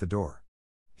stopped at the door.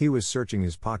 He was searching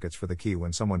his pockets for the key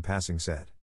when someone passing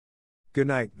said, "Good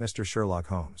night, Mr. Sherlock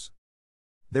Holmes."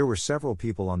 There were several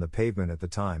people on the pavement at the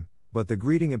time, but the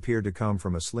greeting appeared to come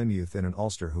from a slim youth in an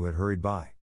ulster who had hurried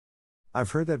by.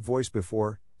 "I've heard that voice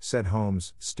before," said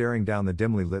Holmes, staring down the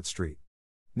dimly lit street.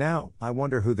 "Now, I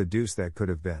wonder who the deuce that could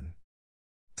have been."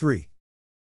 3.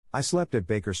 I slept at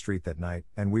Baker Street that night,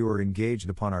 and we were engaged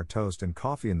upon our toast and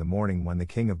coffee in the morning when the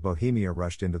King of Bohemia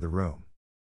rushed into the room.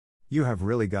 "You have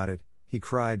really got it," he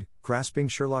cried, grasping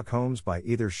Sherlock Holmes by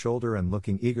either shoulder and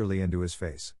looking eagerly into his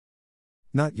face.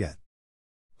 "Not yet.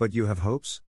 But you have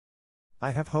hopes?"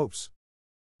 "I have hopes."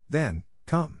 "Then,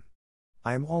 come.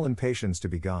 I am all impatience to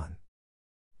be gone."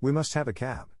 "We must have a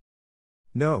cab."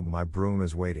 "No, my brougham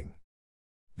is waiting."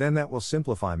 "Then that will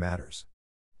simplify matters."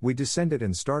 We descended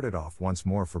and started off once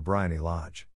more for Briony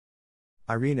Lodge.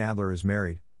 "Irene Adler is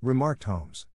married," remarked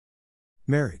Holmes.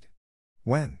 "Married?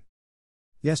 When?"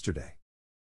 "Yesterday."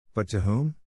 "But to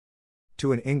whom?"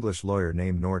 "To an English lawyer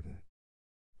named Norton."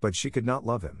 "But she could not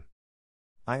love him."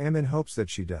 "I am in hopes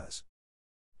that she does."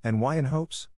 "And why in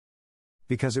hopes?"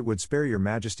 "Because it would spare your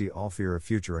Majesty all fear of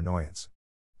future annoyance.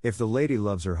 If the lady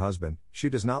loves her husband, she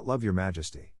does not love your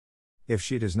Majesty. If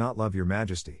she does not love your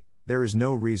Majesty, there is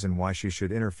no reason why she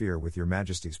should interfere with your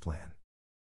Majesty's plan."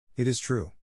 "It is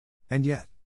true. And yet.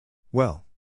 Well.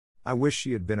 I wish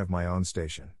she had been of my own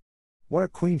station. What a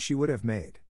queen she would have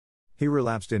made." He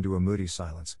relapsed into a moody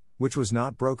silence, which was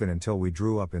not broken until we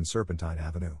drew up in Serpentine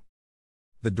Avenue.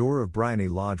 The door of Briony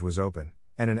Lodge was open,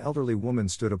 and an elderly woman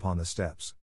stood upon the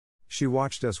steps. She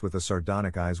watched us with a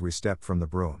sardonic eye as we stepped from the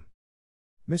brougham.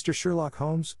 "Mr. Sherlock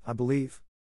Holmes, I believe?"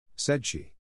 said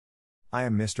she. "I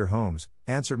am Mr. Holmes,"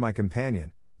 answered my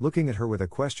companion, looking at her with a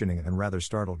questioning and rather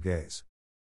startled gaze.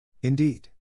 "Indeed.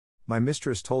 My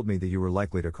mistress told me that you were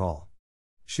likely to call.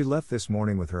 She left this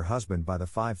morning with her husband by the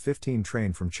 5:15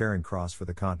 train from Charing Cross for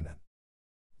the Continent."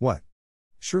 "What?"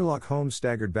 Sherlock Holmes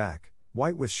staggered back,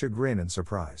 white with chagrin and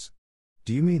surprise.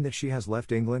 "Do you mean that she has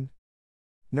left England?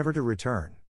 Never to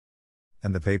return?"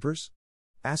 "And the papers?"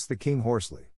 asked the king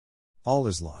hoarsely. "All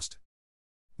is lost."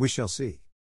 "We shall see."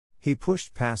 He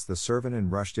pushed past the servant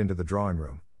and rushed into the drawing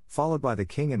room, followed by the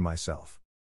king and myself.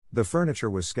 The furniture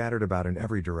was scattered about in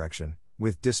every direction,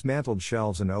 with dismantled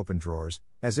shelves and open drawers,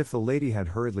 as if the lady had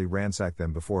hurriedly ransacked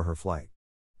them before her flight.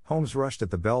 Holmes rushed at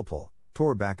the bell pull,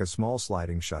 tore back a small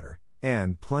sliding shutter,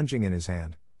 and, plunging in his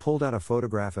hand, pulled out a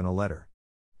photograph and a letter.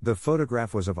 The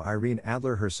photograph was of Irene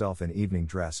Adler herself in evening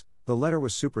dress. The letter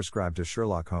was superscribed to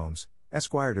Sherlock Holmes,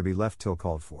 Esquire, to be left till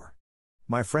called for.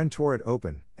 My friend tore it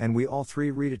open, and we all three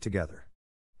read it together.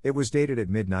 It was dated at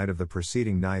midnight of the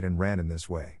preceding night and ran in this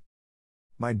way.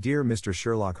 My dear Mr.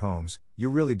 Sherlock Holmes, you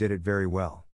really did it very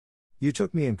well. You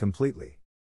took me in completely.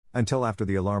 Until after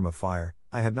the alarm of fire,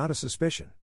 I had not a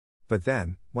suspicion. But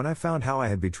then, when I found how I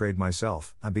had betrayed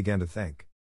myself, I began to think.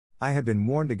 I had been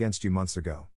warned against you months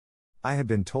ago. I had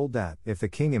been told that, if the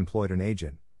king employed an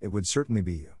agent, it would certainly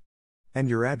be you. And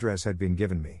your address had been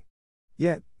given me.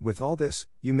 Yet, with all this,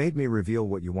 you made me reveal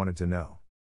what you wanted to know.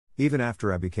 Even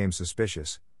after I became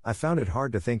suspicious, I found it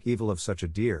hard to think evil of such a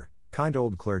dear, kind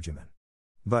old clergyman.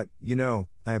 But, you know,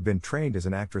 I have been trained as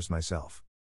an actress myself.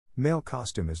 Male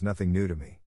costume is nothing new to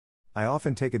me. I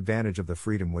often take advantage of the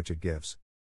freedom which it gives.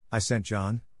 I sent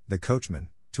John, the coachman,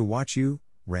 to watch you,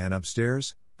 ran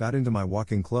upstairs, got into my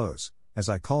walking clothes, as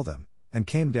I call them, and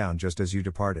came down just as you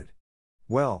departed.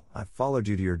 Well, I followed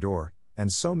you to your door,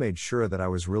 and so made sure that I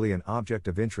was really an object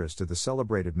of interest to the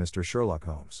celebrated Mr. Sherlock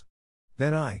Holmes.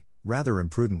 Then I, rather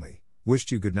imprudently,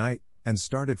 wished you good night, and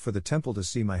started for the temple to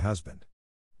see my husband.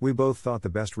 We both thought the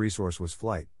best resource was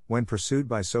flight, when pursued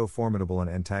by so formidable an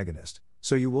antagonist,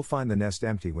 so you will find the nest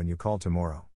empty when you call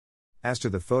tomorrow. As to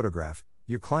the photograph,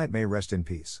 your client may rest in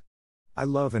peace. I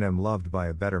love and am loved by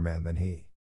a better man than he.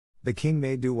 The king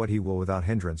may do what he will without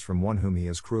hindrance from one whom he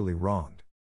has cruelly wronged.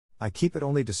 I keep it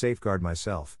only to safeguard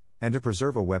myself, and to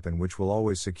preserve a weapon which will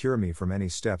always secure me from any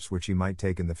steps which he might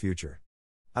take in the future.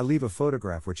 I leave a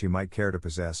photograph which he might care to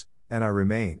possess, and I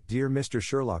remain, dear Mr.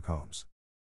 Sherlock Holmes,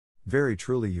 very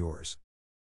truly yours,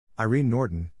 Irene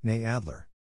Norton, née Adler.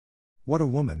 What a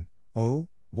woman, oh,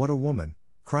 what a woman,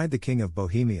 cried the King of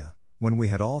Bohemia, when we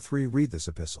had all three read this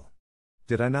epistle.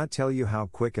 Did I not tell you how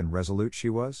quick and resolute she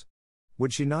was?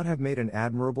 Would she not have made an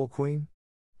admirable queen?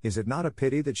 Is it not a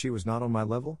pity that she was not on my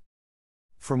level?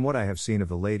 From what I have seen of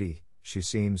the lady, she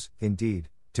seems, indeed,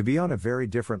 to be on a very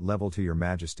different level to your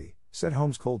Majesty, said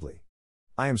Holmes coldly.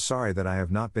 I am sorry that I have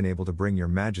not been able to bring your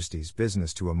Majesty's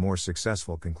business to a more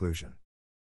successful conclusion.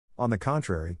 On the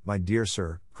contrary, my dear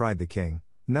sir, cried the king,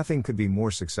 nothing could be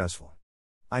more successful.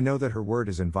 I know that her word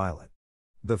is inviolate.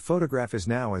 The photograph is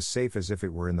now as safe as if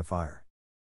it were in the fire.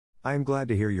 I am glad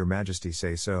to hear your Majesty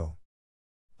say so.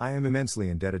 I am immensely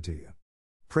indebted to you.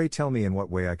 Pray tell me in what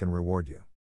way I can reward you.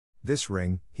 This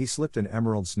ring, he slipped an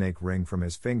emerald snake ring from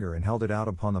his finger and held it out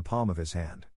upon the palm of his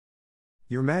hand.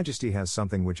 Your Majesty has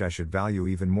something which I should value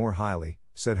even more highly,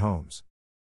 said Holmes.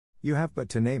 You have but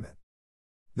to name it.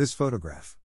 This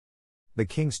photograph. The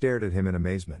king stared at him in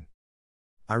amazement.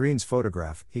 Irene's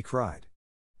photograph, he cried.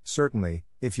 Certainly,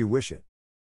 if you wish it.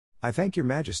 I thank your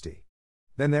Majesty.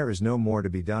 Then there is no more to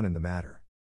be done in the matter.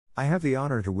 I have the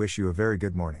honor to wish you a very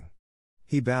good morning.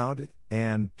 He bowed,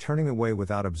 and, turning away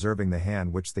without observing the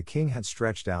hand which the king had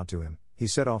stretched out to him, he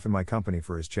set off in my company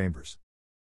for his chambers.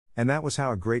 And that was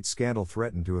how a great scandal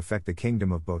threatened to affect the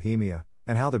kingdom of Bohemia,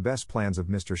 and how the best plans of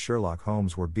Mr. Sherlock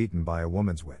Holmes were beaten by a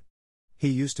woman's wit. He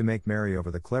used to make merry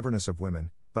over the cleverness of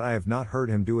women, but I have not heard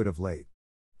him do it of late.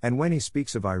 And when he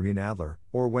speaks of Irene Adler,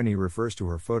 or when he refers to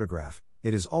her photograph,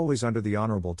 it is always under the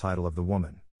honorable title of the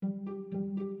woman.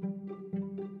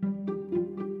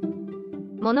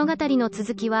 物語の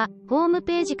続きは、ホーム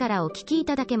ページからお聞きい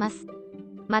ただけます。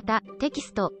また、テキ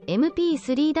スト、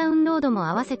MP3 ダウンロードも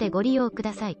合わせてご利用く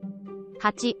ださい。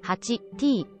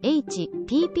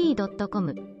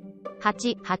88thpp.com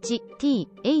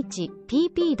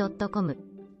 88thpp.com